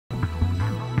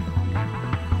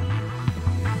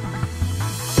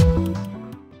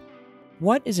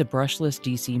What is a brushless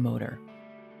DC motor?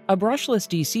 A brushless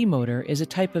DC motor is a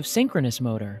type of synchronous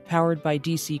motor powered by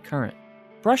DC current.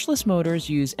 Brushless motors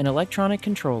use an electronic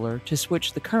controller to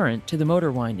switch the current to the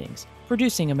motor windings,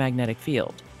 producing a magnetic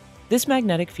field. This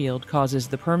magnetic field causes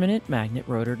the permanent magnet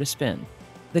rotor to spin.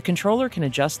 The controller can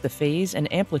adjust the phase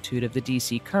and amplitude of the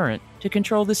DC current to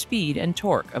control the speed and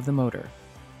torque of the motor.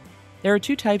 There are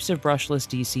two types of brushless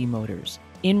DC motors,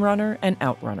 in-runner and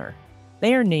out-runner.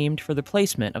 They are named for the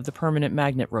placement of the permanent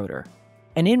magnet rotor.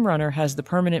 An in-runner has the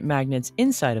permanent magnets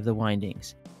inside of the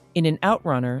windings. In an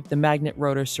out-runner, the magnet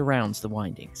rotor surrounds the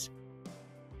windings.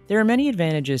 There are many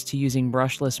advantages to using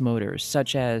brushless motors,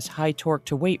 such as high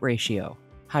torque-to-weight ratio,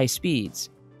 high speeds,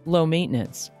 low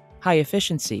maintenance, high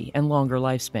efficiency, and longer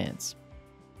lifespans.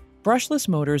 Brushless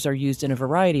motors are used in a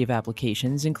variety of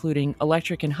applications, including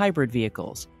electric and hybrid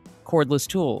vehicles, cordless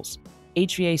tools,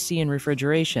 HVAC and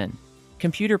refrigeration,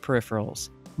 computer peripherals,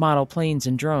 model planes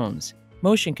and drones,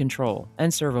 motion control,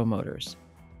 and servo motors.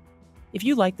 If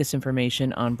you like this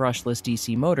information on brushless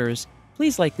DC motors,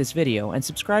 please like this video and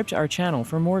subscribe to our channel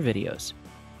for more videos.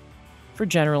 For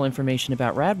general information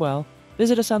about Radwell,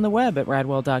 visit us on the web at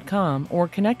radwell.com or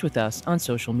connect with us on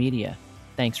social media.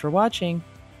 Thanks for watching.